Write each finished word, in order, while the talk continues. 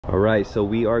Alright, so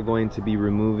we are going to be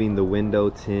removing the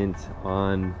window tint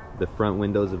on the front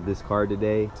windows of this car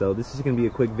today. So this is going to be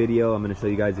a quick video. I'm going to show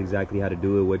you guys exactly how to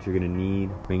do it, what you're going to need.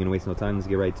 We ain't going to waste no time, let's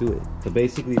get right to it. So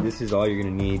basically this is all you're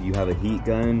going to need. You have a heat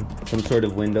gun, some sort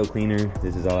of window cleaner.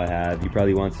 This is all I have. You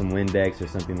probably want some Windex or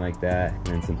something like that,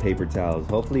 and some paper towels.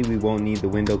 Hopefully we won't need the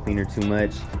window cleaner too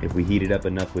much if we heat it up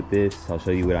enough with this. I'll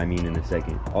show you what I mean in a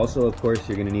second. Also, of course,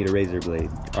 you're going to need a razor blade.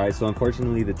 Alright, so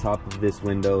unfortunately the top of this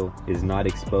window is not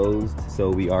exposed, so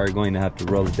we are going to have to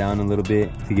roll it down a little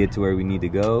bit to get to where we need to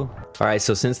go. Alright,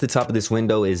 so since the top of this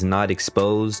window is not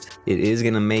exposed, it is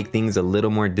going to make things a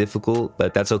little more difficult,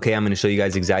 but that's okay. I'm going to show you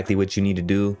guys exactly what you need to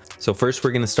do. So first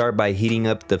we're going to start by heating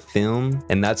up the film,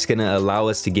 and that's going to allow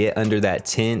us to get under that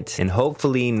tint and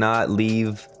hopefully not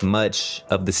leave much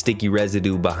of the sticky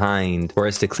residue behind for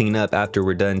us to clean up after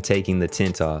we're done taking the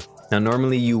tint off. Now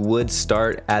normally you would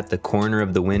start at the corner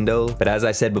of the window, but as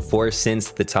I said before,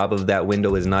 since the top of that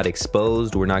window is not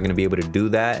exposed, we're not going to be able to do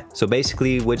that. So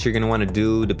basically what you're going to want to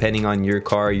do, depending on your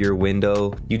car, your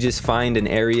window, you just find an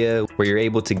area where you're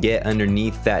able to get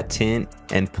underneath that tint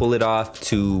and pull it off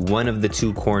to one of the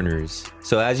two corners.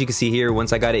 So as you can see here,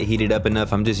 once I got it heated up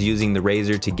enough, I'm just using the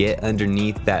razor to get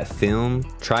underneath that film,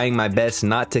 trying my best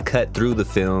not to cut through the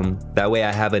film. That way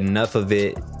I have enough of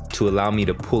it to allow me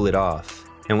to pull it off.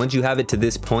 And once you have it to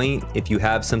this point, if you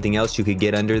have something else you could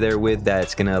get under there with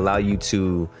that's going to allow you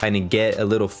to kind of get a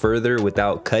little further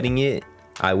without cutting it,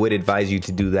 I would advise you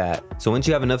to do that. So once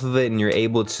you have enough of it and you're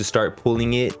able to start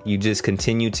pulling it, you just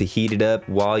continue to heat it up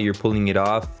while you're pulling it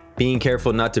off, being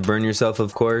careful not to burn yourself,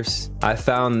 of course. I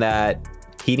found that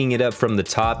heating it up from the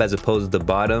top as opposed to the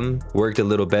bottom worked a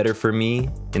little better for me.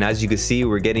 And as you can see,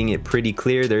 we're getting it pretty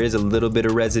clear. There is a little bit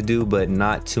of residue, but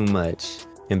not too much.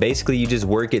 And basically you just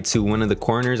work it to one of the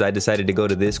corners. I decided to go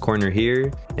to this corner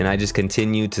here, and I just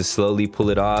continue to slowly pull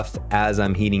it off as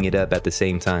I'm heating it up at the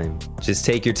same time. Just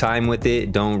take your time with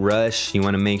it, don't rush. You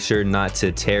want to make sure not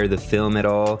to tear the film at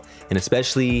all, and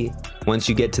especially once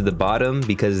you get to the bottom,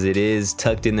 because it is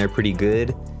tucked in there pretty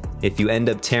good. If you end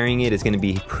up tearing it, it's going to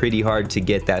be pretty hard to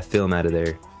get that film out of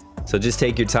there. So just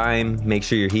take your time, make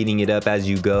sure you're heating it up as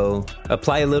you go.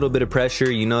 Apply a little bit of pressure.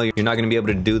 You know you're not going to be able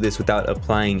to do this without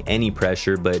applying any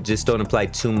pressure, but just don't apply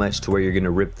too much to where you're going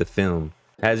to rip the film.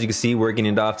 As you can see, working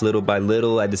it off little by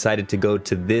little, I decided to go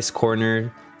to this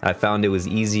corner. I found it was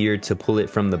easier to pull it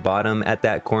from the bottom at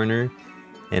that corner.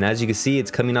 And as you can see,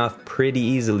 it's coming off pretty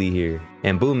easily here.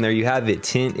 And boom, there you have it.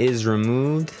 Tint is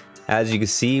removed. As you can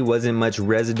see, wasn't much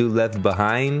residue left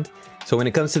behind. So when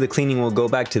it comes to the cleaning, we'll go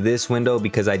back to this window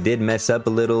because I did mess up a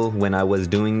little when I was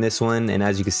doing this one, and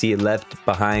as you can see, it left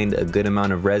behind a good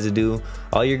amount of residue.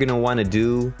 All you're gonna want to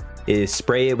do is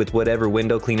spray it with whatever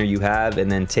window cleaner you have,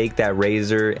 and then take that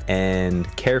razor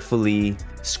and carefully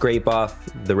scrape off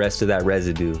the rest of that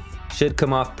residue. Should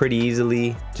come off pretty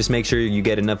easily. Just make sure you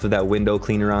get enough of that window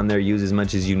cleaner on there, use as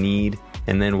much as you need,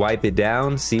 and then wipe it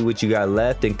down, see what you got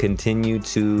left, and continue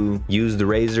to use the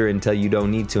razor until you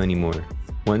don't need to anymore.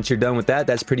 Once you're done with that,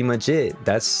 that's pretty much it.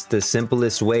 That's the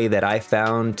simplest way that I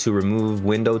found to remove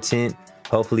window tint.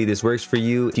 Hopefully this works for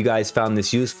you. If you guys found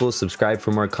this useful, subscribe for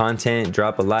more content,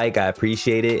 drop a like, I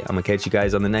appreciate it. I'm gonna catch you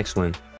guys on the next one.